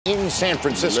San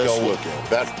Francisco. Let's look at it.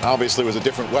 That obviously was a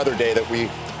different weather day that we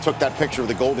took that picture of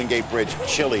the Golden Gate Bridge.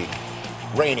 Chilly,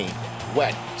 rainy,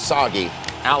 wet, soggy.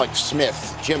 Alex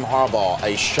Smith, Jim Harbaugh,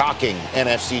 a shocking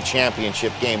NFC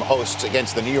Championship game hosts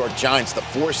against the New York Giants, the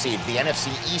 4 seed, the NFC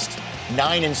East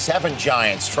 9-7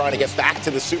 Giants trying to get back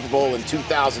to the Super Bowl in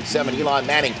 2007. Eli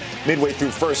Manning midway through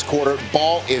first quarter.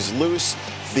 Ball is loose.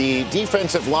 The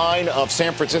defensive line of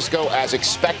San Francisco, as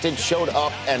expected, showed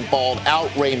up and balled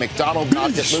out. Ray McDonald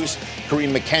knocked it loose.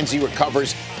 Kareem McKenzie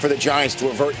recovers for the Giants to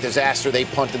avert disaster. They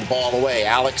punted the ball away.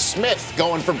 Alex Smith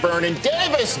going for Vernon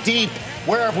Davis deep.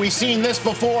 Where have we seen this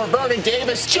before? Vernon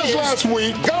Davis just last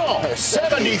week. Go!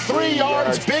 73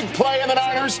 yards. Big play in the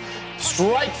Niners.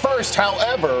 Strike first,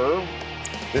 however.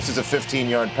 This is a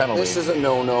 15-yard penalty. This is a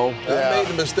no-no. I made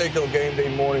the mistake on game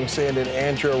day morning saying that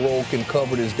Andrew Rowe can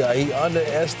cover this guy. He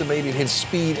underestimated his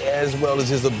speed as well as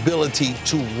his ability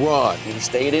to run. He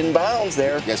stayed in bounds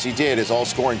there. Yes, he did. As all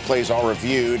scoring plays are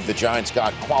reviewed, the Giants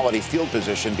got quality field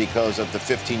position because of the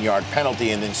 15-yard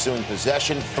penalty and ensuing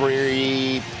possession.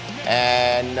 Third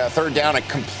down, it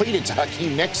completed to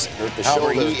Hakeem Nicks.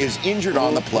 However, he is injured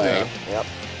on the play. Yep.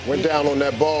 Went down on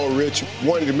that ball, Rich.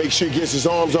 Wanted to make sure he gets his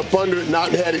arms up under it,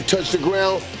 not had it touch the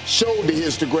ground. Shoulder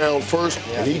hits the ground first,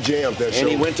 and he jammed that shoulder. And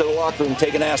he went to the locker room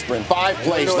taking aspirin. 5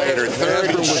 plays later,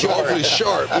 third and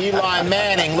short. Eli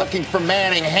Manning looking for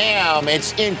Manningham.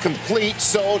 It's incomplete,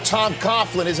 so Tom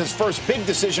Coughlin is his first big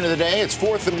decision of the day. It's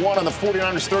 4th and 1 on the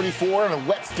 49ers 34 on a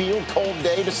wet field, cold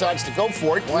day, decides to go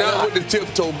for it. Not with the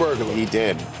tiptoe burglar. He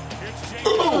did.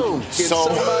 Boom!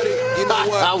 Somebody, you know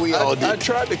what? How we all did. I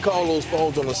tried to call those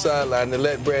phones on the sideline to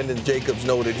let Brandon Jacobs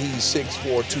know that he's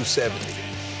 6'4", 270.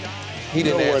 He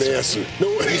didn't answer.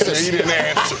 He said he didn't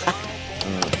answer.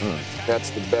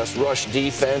 That's the best rush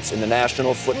defense in the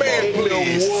National Football League.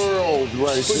 in the world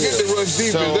right Forget there. the rush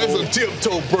defense. That's a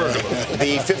tiptoe burglar.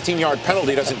 The 15-yard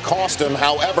penalty doesn't cost him.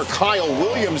 However, Kyle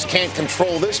Williams can't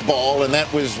control this ball, and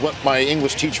that was what my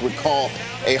English teacher would call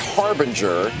a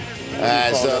harbinger.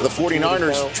 As the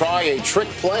 49ers try a trick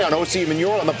play on Osi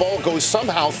Umenyiora, and the ball goes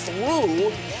somehow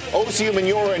through Osi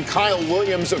Umenyiora, and Kyle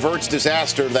Williams averts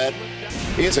disaster that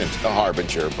isn't a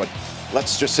harbinger. But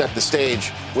let's just set the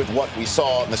stage with what we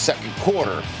saw in the second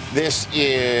quarter. This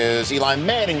is Eli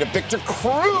Manning to Victor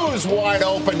Cruz, wide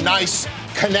open. Nice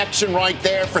connection right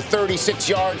there for 36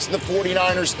 yards to the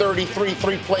 49ers, 33.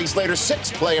 3 plays later,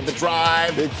 6th play of the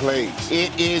drive. Big plays.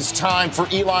 It is time for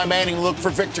Eli Manning to look for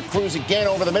Victor Cruz again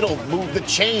over the middle. Move the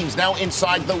chains now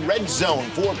inside the red zone.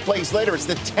 4 plays later, it's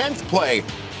the 10th play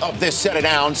of this set of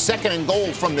downs. 2nd and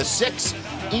goal from the 6.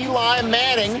 Eli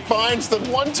Manning finds the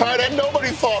one tight end nobody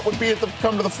thought would be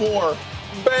come to the floor.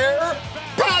 Bear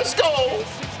Pasco.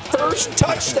 First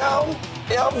touchdown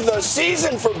of the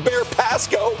season for Bear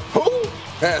Pasco. Who?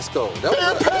 Pasco.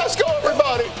 Bear Pasco,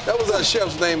 everybody. That was our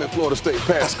chef's name at Florida State,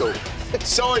 Pasco.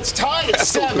 So it's tied at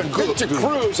 7. Victor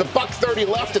Cruz, $1:30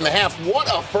 left in the half. What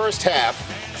a first half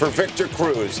for Victor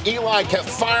Cruz. Eli kept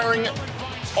firing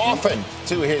often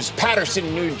to his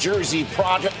Patterson, New Jersey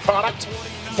product.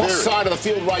 Plus side of the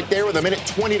field right there with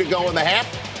 1:20 to go in the half.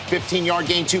 15-yard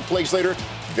gain 2 plays later.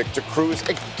 Victor Cruz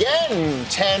again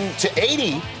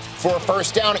 10-80 for a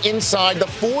first down inside the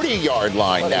 40-yard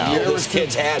line now. This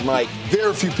kid's had, Mike.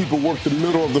 Very few people work the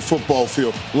middle of the football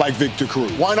field like Victor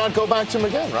Cruz. Why not go back to him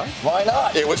again, right? Why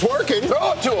not? It was working.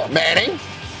 Throw it to him. Manning.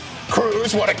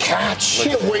 Cruz, what a catch.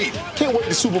 Can't wait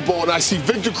the Super Bowl, and I see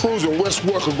Victor Cruz and Wes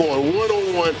Welker going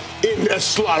one-on-one in that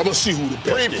slot. I'm going to see who the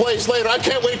best 3 plays later, I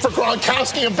can't wait for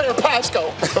Gronkowski and Bear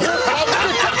Pasco. That's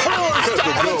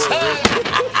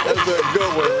a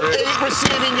good one, Rick. 8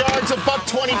 receiving yards,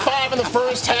 $125 in the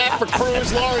first half for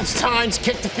Cruz. Lawrence Tynes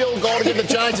kicked the field goal to give the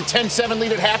Giants a 10-7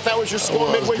 lead at half. That was your score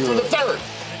midway through the third.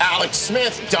 Alex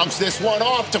Smith dumps this one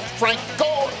off to Frank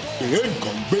Gore.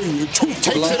 Takes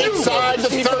it inside the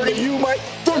 30. You, Mike.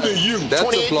 Thunder you. That's a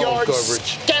 28-yard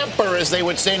coverage. scamper, as they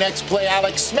would say. Next play,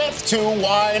 Alex Smith to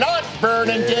why not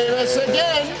Vernon Davis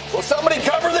again. Will somebody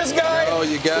cover this guy? Oh,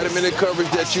 you got him in the coverage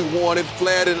that you wanted,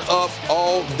 flat and up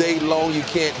all day long. You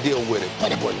can't deal with it.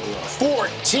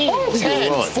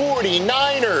 14-10,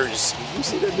 49ers. You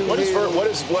see that dude What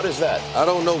is that? I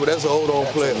don't know, but that's a hold-on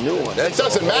play. a new one. It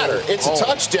doesn't matter. It's a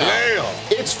touchdown. Damn.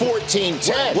 It's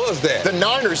 14-10. What was that? The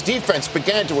Niners defense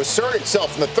began to assert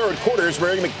itself in the third quarter as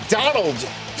Ray McDonald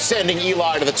sending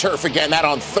Eli to the turf again. That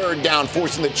on 3rd down,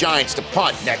 forcing the Giants to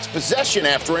punt. Next possession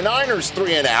after a Niners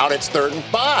 3-and-out. It's 3rd and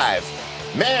 5.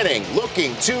 Manning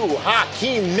looking to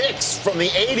Hakeem Nicks from the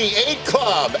 88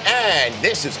 club. And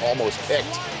this is almost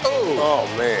picked. Oh,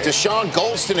 man. Deshaun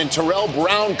Golston and Terrell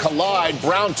Brown collide.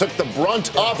 Brown took the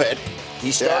brunt of it.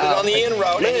 He started on the in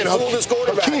route and he fooled his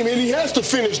quarterback. Hakeem, and he has to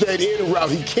finish that in route.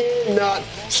 He cannot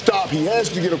stop. He has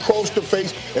to get across the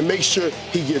face and make sure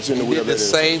he gets into whatever Did it the is.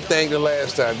 same thing the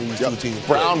last time these two teams played.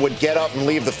 Brown would get up and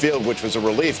leave the field, which was a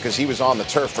relief because he was on the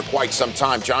turf for quite some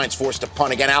time. Giants forced to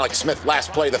punt again. Alex Smith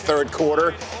last play of the third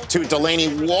quarter to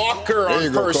Delaney Walker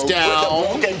on first down. With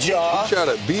a broken jaw. He tried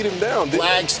to beat him down, didn't he?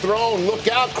 Flags thrown. Look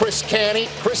out, Chris Canny.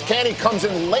 Chris Canny comes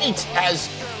in late as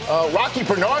Rocky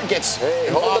Bernard gets. Hey,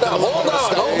 hold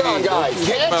on, guys.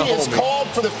 Canty is called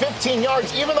for the 15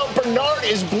 yards, even though Bernard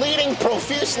is bleeding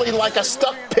profusely like a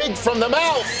stuck pig from the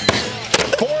mouth.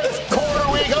 Fourth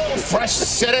quarter we go. Fresh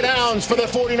set of downs for the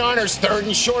 49ers. Third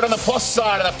and short on the plus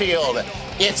side of the field.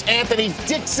 It's Anthony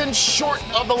Dixon short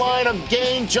of the line of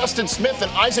gain. Justin Smith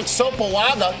and Isaac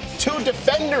Sopoaga, two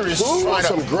defenders trying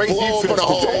some to great blow open a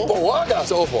defense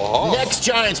hole. Next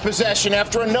Giants possession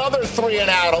after another 3 and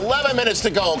out. 11 minutes to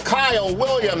go. Kyle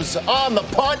Williams on the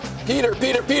punt. Peter,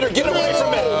 get away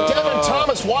from it. Devin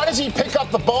Thomas, why does he pick up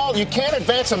the ball? You can't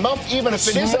advance a muff even if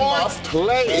it is a muff.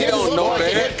 Play. It didn't look like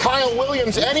it hit Kyle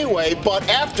Williams anyway, but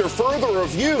after further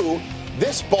review,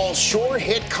 this ball sure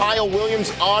hit Kyle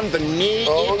Williams on the knee.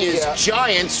 It is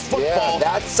Giants football. Yeah,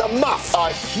 that's a muff. A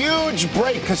huge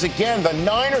break because, again, the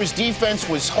Niners defense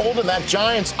was holding that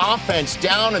Giants offense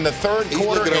down in the third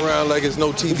quarter. He's looking around like it's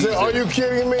no TV. Are you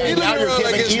kidding me? And now you're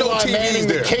like giving no Eli TVs Manning,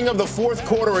 there. the king of the fourth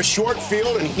quarter, a short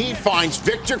field, and he finds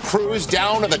Victor Cruz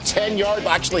down to the 10-yard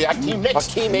line. Actually, Hakeem Nicks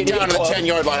down to the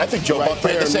 10-yard line. I think Joe Buck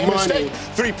made the same mistake.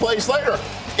 3 plays later,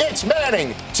 it's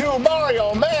Manning to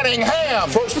Mario Manningham.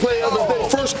 First play of the day,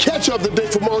 first catch of the day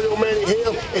for Mario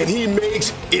Manningham, and he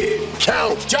makes it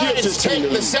count. Giants take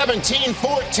the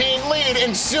 17-14 lead.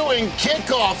 Ensuing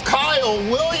kickoff. Kyle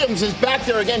Williams is back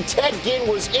there again. Ted Ginn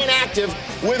was inactive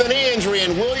with an knee injury,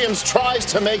 and Williams tries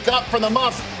to make up for the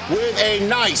muff with a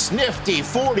nice, nifty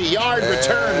 40-yard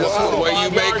return. That's the way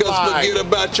you make us forget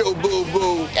about your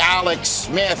boo-boo. Alex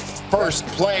Smith, first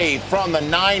play from the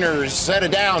Niners. Set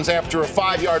of downs after a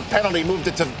 5-yard penalty. Moved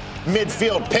it to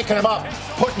midfield, picking him up,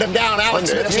 putting him down.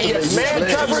 Alex Smith gets Man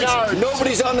coverage.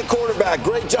 Nobody's on the quarterback.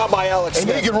 Great job by Alex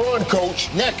Smith. And he can run,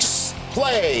 coach. Next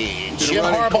play, Jim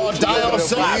Harbaugh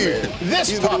dials up.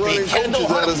 This puppy, Kendall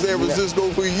out of San Francisco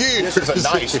for years. This is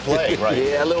a nice play, right?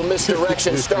 Yeah, a little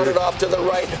misdirection. Started off to the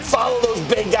right. Follow those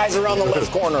big guys around the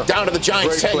left corner. Down to the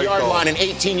Giants' 10-yard line, an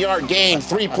 18-yard gain.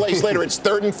 3 plays later, it's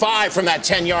 3rd and 5 from that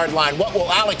 10-yard line. What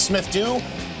will Alex Smith do?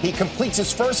 He completes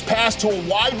his first pass to a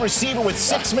wide receiver with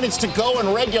 6 minutes to go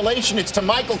in regulation. It's to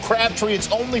Michael Crabtree.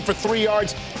 It's only for 3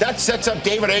 yards. That sets up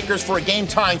David Akers for a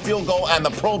game-tying field goal, and the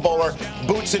Pro Bowler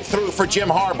boots it through for Jim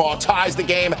Harbaugh. Ties the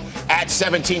game at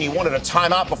 17. He wanted a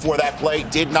timeout before that play.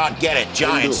 Did not get it.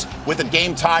 Giants with the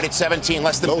game tied at 17.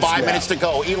 Less than 5 minutes to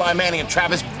go. Eli Manning and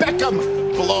Travis Beckham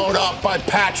blown up by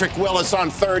Patrick Willis on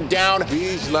 3rd down.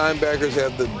 These linebackers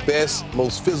have the best,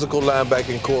 most physical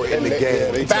linebacking core in the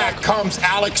game. Back comes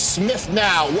Alex Smith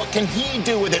now. What can he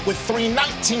do with it with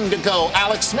 3:19 to go?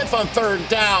 Alex Smith on 3rd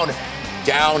down.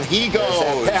 Down he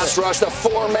goes. Pass rush, the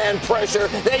 4-man pressure.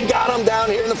 They got him down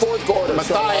here in the fourth quarter.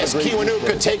 Matthias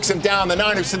Kiwanuka takes him down. The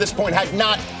Niners to this point had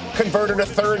not converted a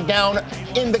 3rd down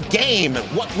in the game.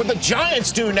 What would the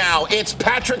Giants do now? It's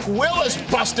Patrick Willis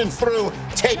busting through,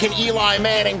 taking Eli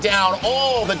Manning down.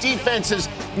 All the defenses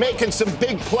making some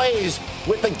big plays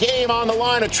with the game on the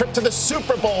line. A trip to the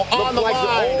Super Bowl on the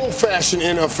line. The old-fashioned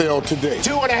NFL today.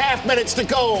 2.5 minutes to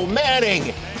go.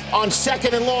 Manning on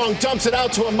 2nd and long, dumps it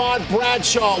out to Ahmad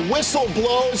Bradshaw. Whistle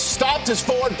blows, stopped his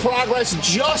forward progress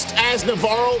just as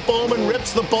Navarro Bowman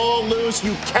rips the ball loose.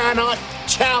 You cannot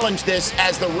challenge this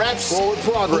as the refs forward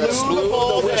progress. blew the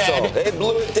ball dead. They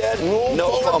blew it dead. No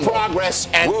forward fumble. progress,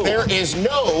 and there is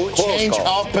no change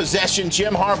of possession.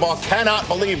 Jim Harbaugh cannot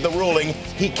believe the ruling.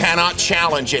 He cannot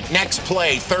challenge it. Next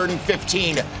play, 3rd and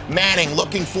 15. Manning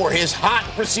looking for his hot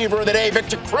receiver of the day,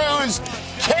 Victor Cruz.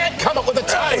 Can't come up with a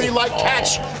Tyree-like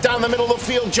catch down the middle of the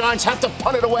field. Giants have to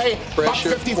punt it away. About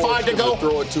 55 to go.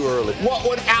 Throw it too early. What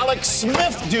would Alex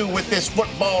Smith do with this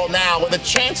football now with a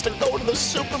chance to go to the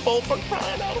Super Bowl for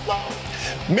crying out loud?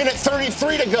 Minute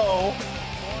 33 to go.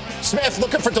 Smith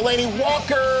looking for Delaney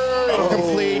Walker.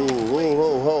 Incomplete.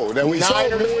 Now, we saw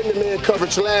man-to-man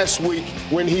coverage last week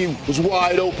when he was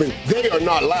wide open. They are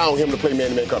not allowing him to play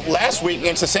man-to-man coverage. Last week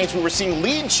against the Saints, we were seeing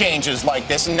lead changes like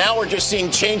this, and now we're just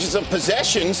seeing changes of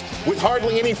possessions with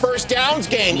hardly any first downs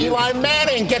gained. Eli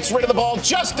Manning gets rid of the ball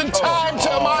just in time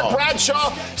to Ahmad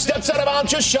Bradshaw. Steps out of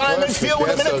bounds just shy of midfield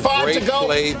with a minute 5 to go.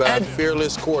 Play by a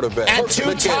fearless quarterback. And 2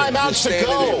 timeouts to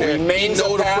go. Remains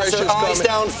a passer, eyes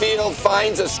downfield,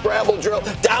 finds a scramble drill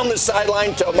down the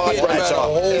sideline to Ahmad Bradshaw.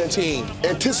 team.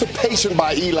 Anticipation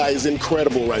by Eli is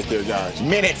incredible right there, guys.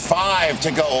 Minute 5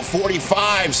 to go,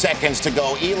 45 seconds to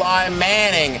go. Eli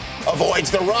Manning avoids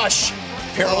the rush.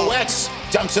 Pirouettes,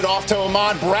 dumps it off to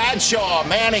Ahmad Bradshaw.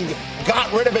 Manning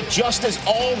got rid of it just as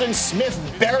Alden Smith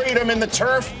buried him in the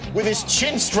turf with his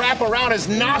chin strap around his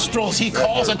nostrils. He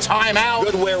calls a timeout.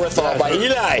 Good wherewithal by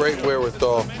Eli. Great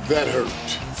wherewithal. That hurt.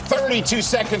 32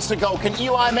 seconds to go. Can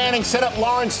Eli Manning set up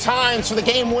Lawrence Tynes for the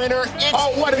game winner?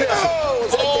 It's What it is?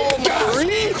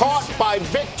 caught by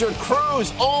Victor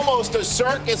Cruz. Almost a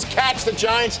circus catch. The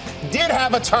Giants did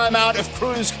have a timeout if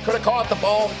Cruz could have caught the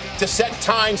ball to set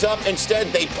Tynes up. Instead,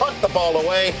 they punt the ball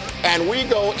away, and we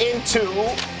go into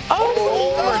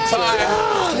overtime.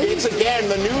 It's again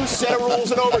the new set of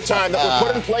rules in overtime that were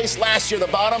put in place last year. The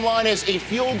bottom line is a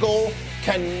field goal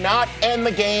cannot end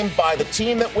the game by the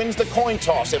team that wins the coin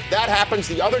toss. If that happens,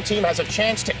 the other team has a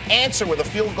chance to answer with a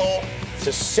field goal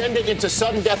to send it into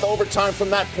sudden death overtime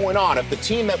from that point on. If the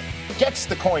team that gets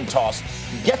the coin toss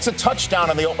gets a touchdown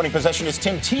on the opening possession, as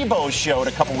Tim Tebow showed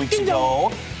a couple weeks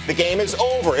ago, the game is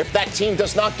over. If that team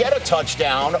does not get a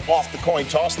touchdown off the coin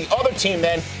toss, the other team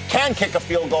then can kick a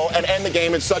field goal and end the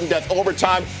game in sudden death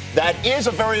overtime. That is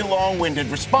a very long-winded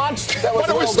response. It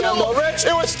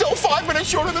was still 5 minutes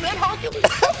shorter than Ed Hockley.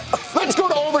 Let's go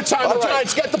to overtime. The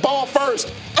Giants get the ball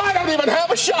first. I don't even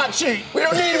have a shot sheet. We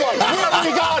don't need one. What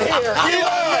do we got here?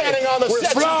 Eli Manning on the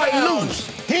set down.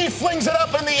 He flings it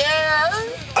up in the air.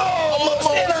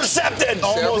 Almost intercepted.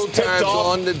 Several times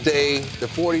on the day, the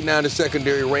 49er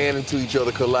secondary ran into each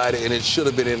other, collided, and it should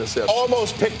have been intercepted.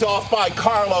 Almost picked off by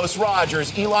Carlos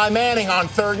Rogers. Eli Manning on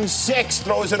 3rd and 6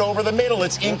 throws it over the middle.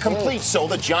 It's incomplete. So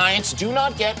the Giants do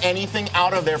not get anything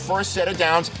out of their first set of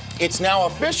downs. It's now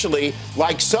officially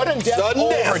like sudden death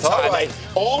overtime.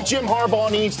 All Jim Harbaugh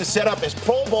needs to set up is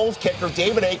Pro Bowl kicker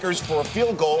David Akers for a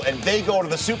field goal, and they go to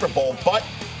the Super Bowl. But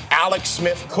Alex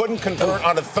Smith couldn't convert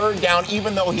on a 3rd down,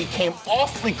 even though he came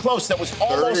awfully close. That was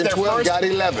almost their first got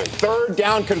 11. 3rd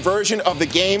down conversion of the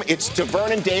game. It's to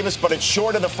Vernon Davis, but it's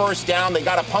short of the 1st down. They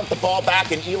got to punt the ball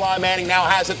back, and Eli Manning now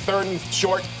has it 3rd and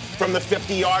short from the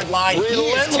 50-yard line.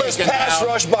 Relentless pass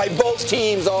rush by both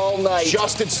teams all night.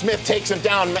 Justin Smith takes him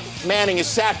down. Manning is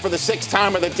sacked for the 6th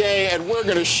time of the day, and we're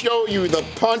going to show you the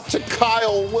punt to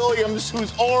Kyle Williams,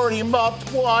 who's already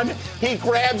muffed one. He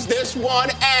grabs this one,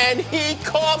 and he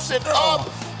coughs it up.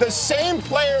 The same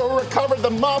player who recovered the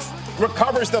muff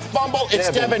recovers the fumble. It's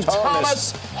Devin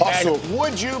Thomas. And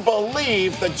would you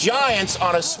believe the Giants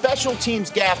on a special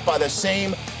teams gaffe by the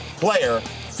same player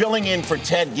filling in for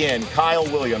Ted Ginn, Kyle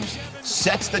Williams,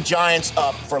 sets the Giants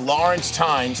up for Lawrence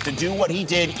Tynes to do what he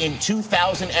did in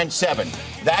 2007.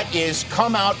 That is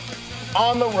come out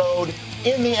on the road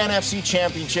in the NFC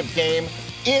Championship game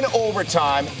in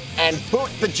overtime and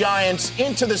boot the Giants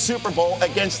into the Super Bowl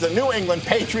against the New England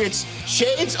Patriots.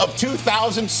 Shades of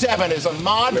 2007 as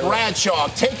Ahmad Bradshaw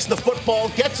takes the football,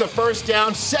 gets a 1st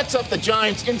down, sets up the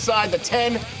Giants inside the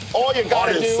 10. All you got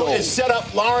to do is set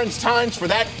up Lawrence Tynes for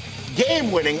that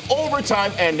game-winning,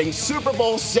 overtime-ending, Super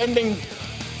Bowl-sending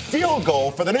field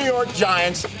goal for the New York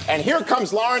Giants. And here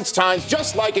comes Lawrence Tynes,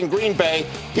 just like in Green Bay.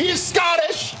 He's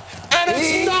Scottish, and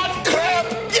it's not crap.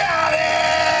 Got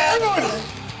it!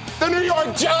 The New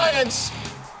York Giants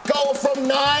go from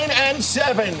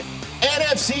 9-7,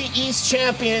 NFC East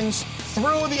champions,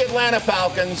 through the Atlanta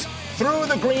Falcons, through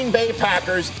the Green Bay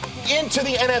Packers, into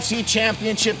the NFC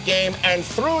Championship game, and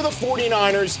through the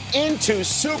 49ers into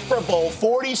Super Bowl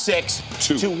 46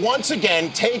 to once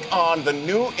again take on the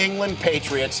New England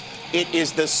Patriots. It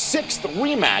is the 6th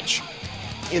rematch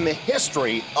in the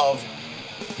history of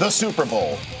the Super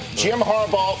Bowl. Jim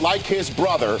Harbaugh, like his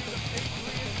brother,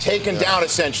 taken down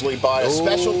essentially by a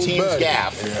special teams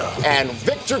gaffe. And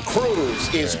Victor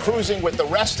Cruz is cruising with the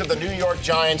rest of the New York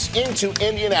Giants into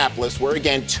Indianapolis, where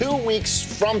again, 2 weeks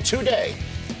from today,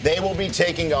 they will be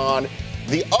taking on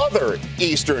the other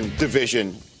Eastern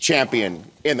Division champion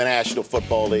in the National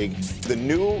Football League, the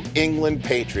New England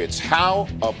Patriots. How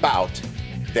about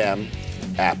them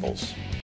apples?